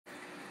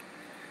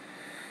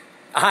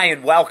Hi,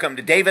 and welcome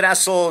to David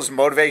Essel'S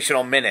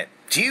Motivational Minute.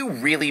 Do you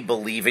really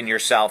believe in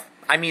yourself?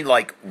 I mean,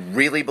 like,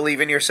 really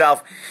believe in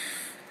yourself?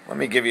 Let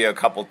me give you a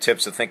couple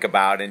tips to think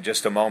about in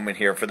just a moment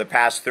here. For the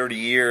past 30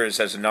 years,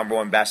 as a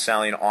 #1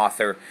 best-selling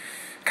author,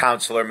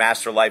 counselor,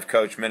 master life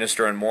coach,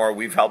 minister, and more,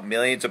 we've helped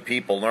millions of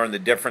people learn the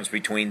difference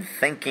between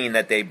thinking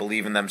that they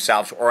believe in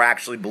themselves or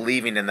actually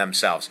believing in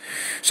themselves.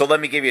 So let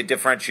me give you a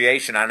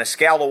differentiation. On a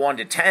scale of 1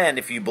 to 10,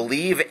 if you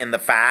believe in the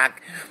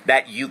fact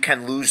that you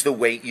can lose the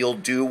weight, you'll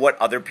do what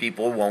other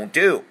people won't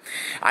do.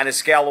 On a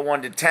scale of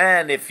 1 to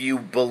 10, if you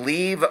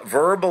believe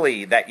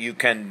verbally that you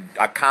can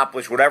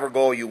accomplish whatever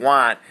goal you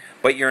want,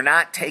 but you're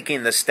not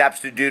taking the steps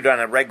to do it on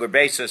a regular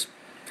basis,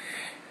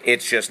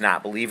 it's just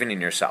not believing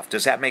in yourself.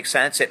 Does that make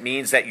sense? It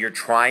means that you're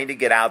trying to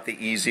get out the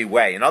easy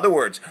way. In other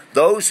words,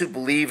 those who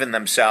believe in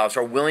themselves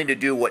are willing to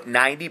do what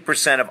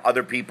 90% of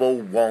other people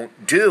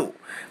won't do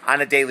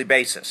on a daily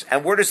basis.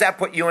 And where does that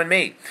put you and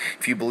me?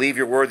 If you believe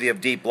you're worthy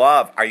of deep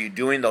love, are you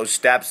doing those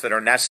steps that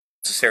are necessary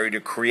to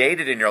create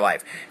it in your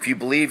life? If you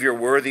believe you're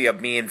worthy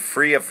of being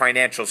free of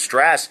financial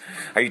stress,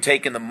 are you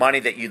taking the money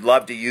that you'd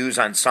love to use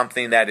on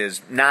something that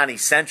is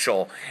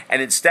non-essential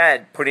and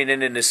instead putting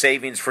it into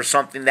savings for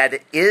something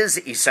that is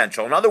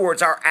essential? In other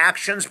words, our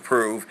actions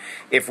prove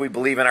if we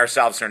believe in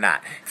ourselves or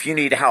not. If you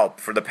need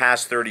help, for the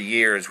past 30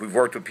 years, we've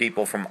worked with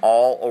people from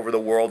all over the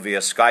world via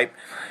Skype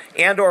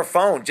and or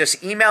phone.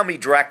 Just email me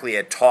directly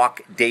at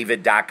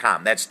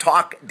talkdavid.com. That's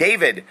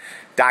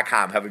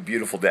talkdavid.com. Have a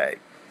beautiful day.